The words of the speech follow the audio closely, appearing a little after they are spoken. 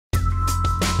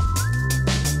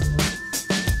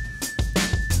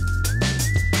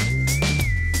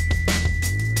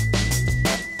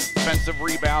offensive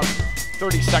rebound.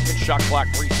 30-second shot clock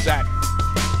reset.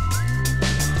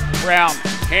 Brown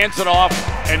hands it off,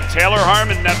 and Taylor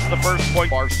Harmon nets the first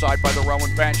point. Far side by the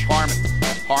Rowan bench.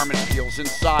 Harmon peels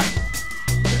inside.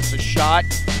 There's a shot.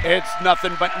 It's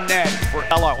nothing but net for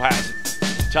Tello has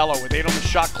it. Tello with 8 on the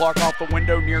shot clock, off the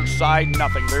window, near side,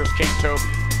 nothing. There's Kate Toby.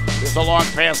 There's a long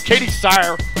pass. Katie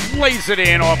Sire lays it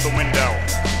in off the window.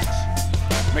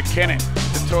 McKinnon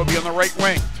to Toby on the right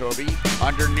wing. Toby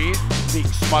underneath, being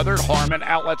smothered. Harmon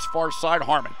outlets far side.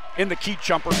 Harmon in the key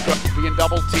jumper, being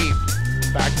double teamed.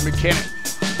 Back to McKinnon.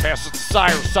 Passes to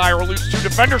Sire. Sire eludes 2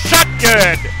 defenders. Shot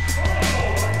good.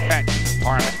 And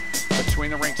Harmon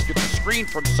between the rings gets a screen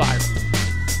from Sire.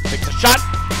 Takes a shot.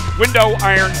 Window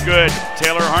iron good.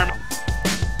 Taylor Harmon.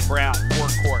 Brown,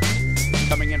 forecourt.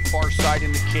 Coming in far side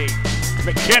in the key.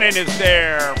 McKinnon is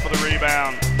there for the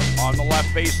rebound. On the left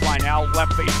baseline. Now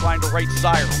left baseline to right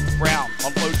Sire. Brown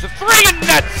unloads a 3 and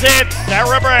nets it.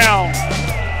 Sarah Brown.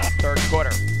 Third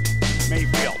quarter.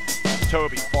 Mayfield.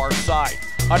 Toby, far side.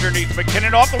 Underneath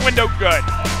McKinnon off the window. Good.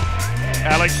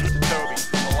 Alex to Toby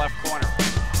in the left corner.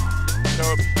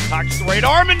 Toby cocks the right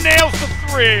arm and nails the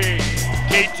 3.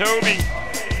 Kate Toby.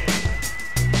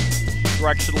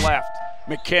 Direction left.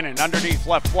 McKinnon underneath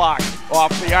left block.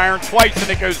 Off the iron twice and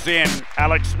it goes in.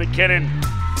 Alex McKinnon.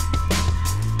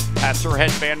 Pats her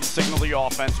headband to signal the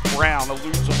offense. Brown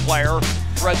eludes a player.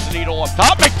 Threads the needle up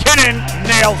top. McKinnon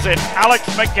nails it. Alex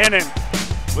McKinnon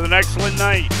with an excellent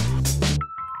night.